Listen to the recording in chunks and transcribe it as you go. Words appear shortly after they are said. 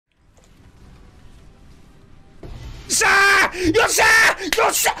よっしゃよ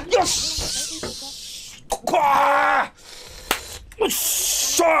っしゃよっしゃこわよっ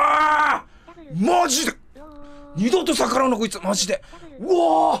しゃマジで二度と逆らうなこいつマジでう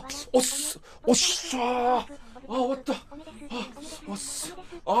わおっしゃあ終わったおっす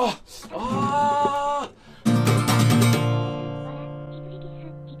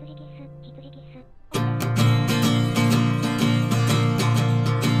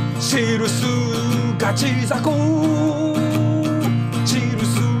チルスガチザコチル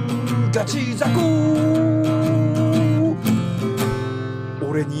スガチザコ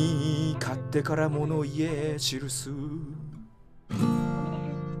俺に買ってから物言えチルス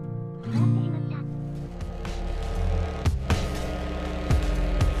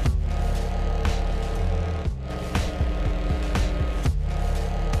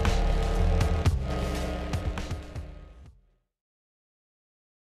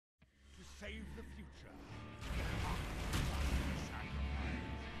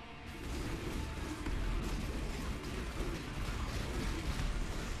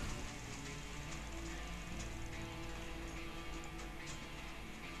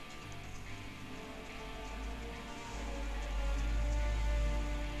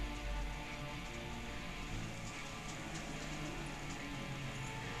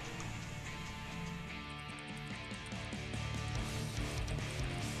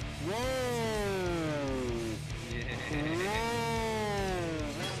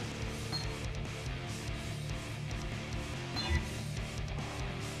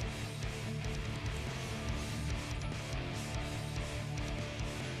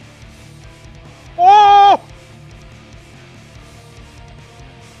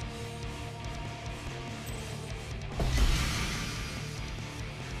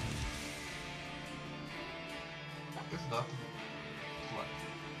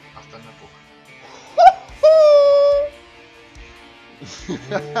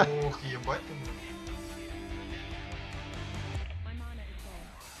Ох, ебать ты.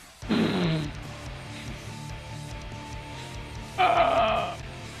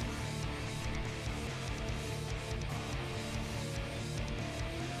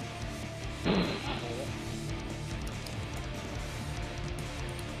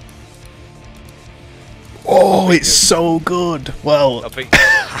 Oh, it's so good. Well, I think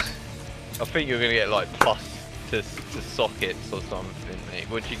you're gonna get like plus to sockets or something, mate.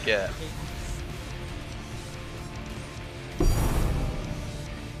 What'd you get?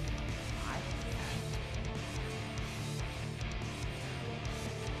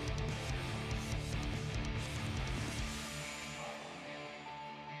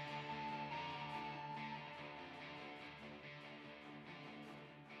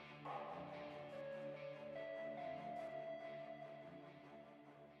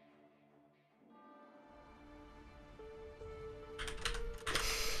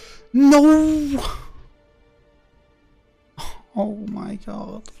 no! Oh my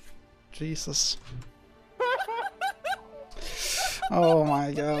god. Jesus. Oh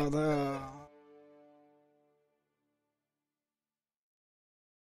my god.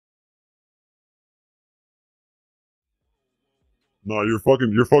 Nah, you're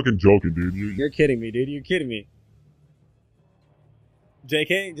fucking joking, dude. You're kidding me, dude. You're kidding me.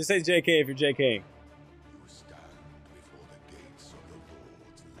 JK? Just say JK if you're JK.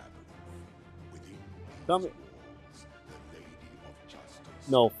 Tell me.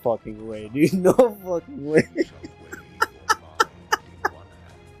 No fucking way, dude. No fucking way.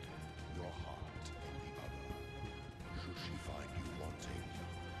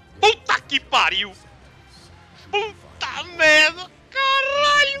 Puta que pariu! Puta merda!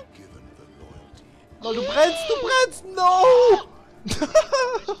 Caralho! No, du brennst, no!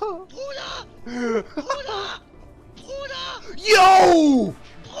 Bruder! Bruder! Bruder! Yo!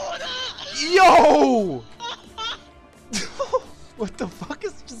 Bruder! Yo! What the fuck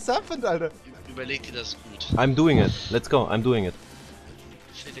is just happened, Alter? Überleg dir das gut. I'm doing it. Let's go. I'm doing it.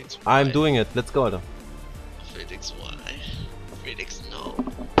 Felix, I'm doing it. Let's go, Alter. Felix, why? Felix, no.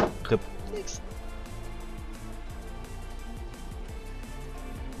 Rip. Felix.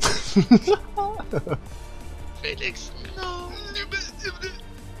 Felix, no.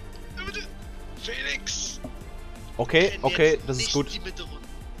 Felix. Okay, okay, das ist gut.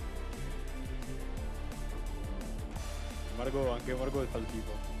 Margot, anche Margot fa il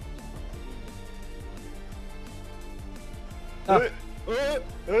tipo.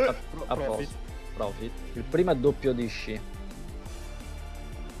 A posto. Profit. Il primo è doppio di sci.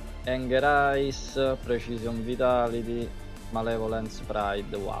 Anger Ice, Precision Vitality, Malevolence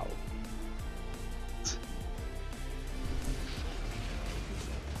Pride, wow.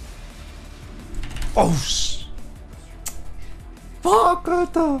 Oh, fuck,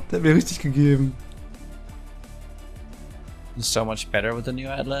 Alter. Der hat mir richtig gegeben. So much better with the new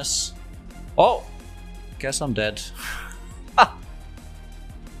Atlas. Oh! Guess I'm dead.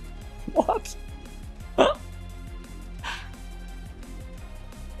 What?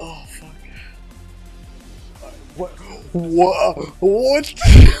 Oh fuck. What? What?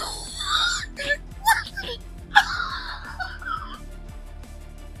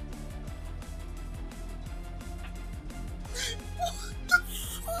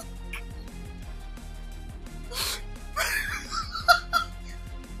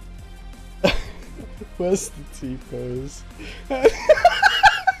 Where's the T-pose? The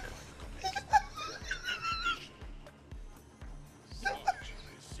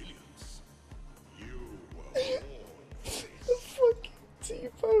fucking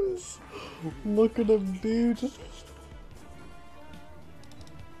T-pose. Look at him, dude.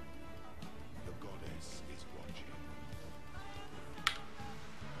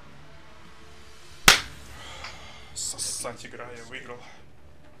 Сосать игра, я выиграл.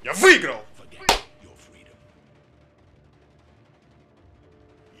 Я выиграл!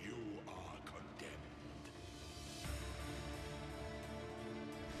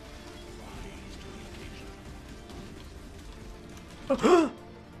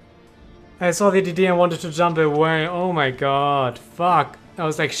 I saw the DD and wanted to jump away. Oh my god. Fuck. I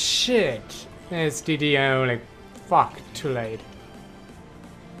was like, shit. It's DD and I'm like, fuck. Too late.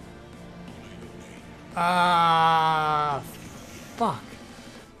 Ah. Fuck.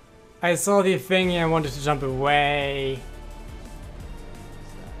 I saw the thingy and wanted to jump away.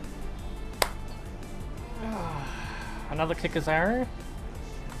 Another clicker's error?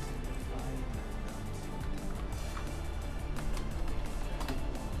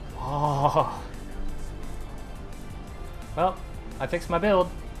 Oh. Well, I fixed my build.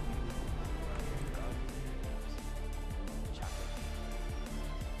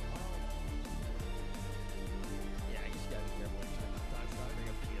 Yeah, you just gotta be careful when you're talking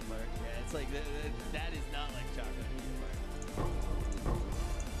a peanut butter. Yeah, it's like that is not like chocolate peanut butter.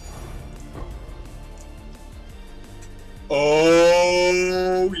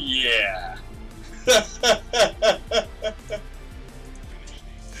 Oh yeah.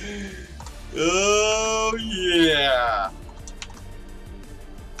 Oh yeah.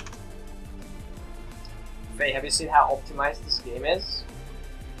 Faye, have you seen how optimized this game is?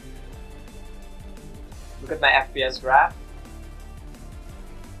 Look at my FPS graph.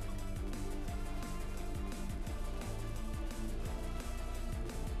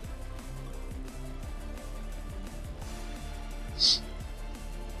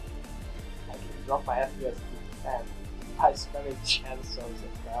 I can drop my FPS to 10 by spamming chancers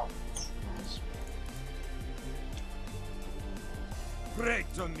as well. Great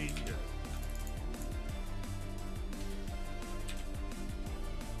Dominion.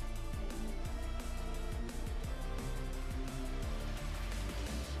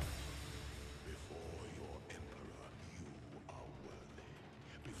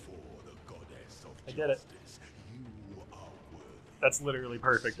 I did it. That's literally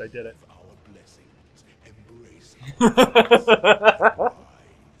perfect. I did it.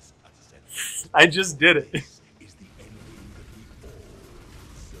 I just did it.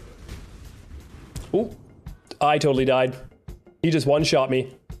 Ooh, I totally died. He just one-shot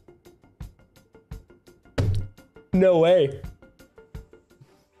me. No way.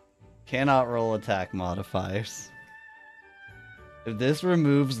 Cannot roll attack modifiers. If this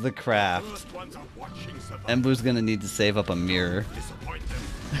removes the craft, Embu's gonna need to save up a mirror.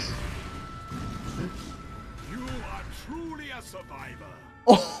 You are truly a survivor.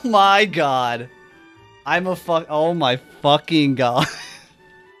 Oh my god. Oh my fucking god.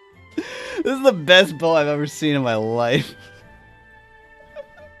 This is the best bow I've ever seen in my life.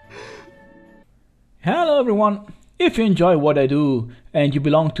 Hello everyone! If you enjoy what I do and you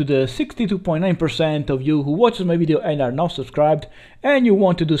belong to the 62.9% of you who watches my video and are not subscribed and you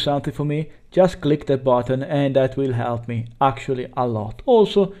want to do something for me, just click that button and that will help me actually a lot.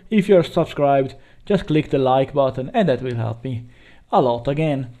 Also, if you're subscribed, just click the like button and that will help me a lot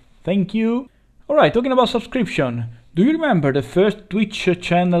again. Thank you! Alright, talking about subscription. Do you remember the first Twitch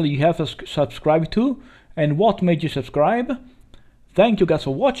channel you have subscribed to and what made you subscribe? Thank you guys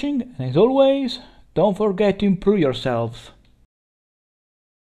for watching and as always, don't forget to improve yourselves.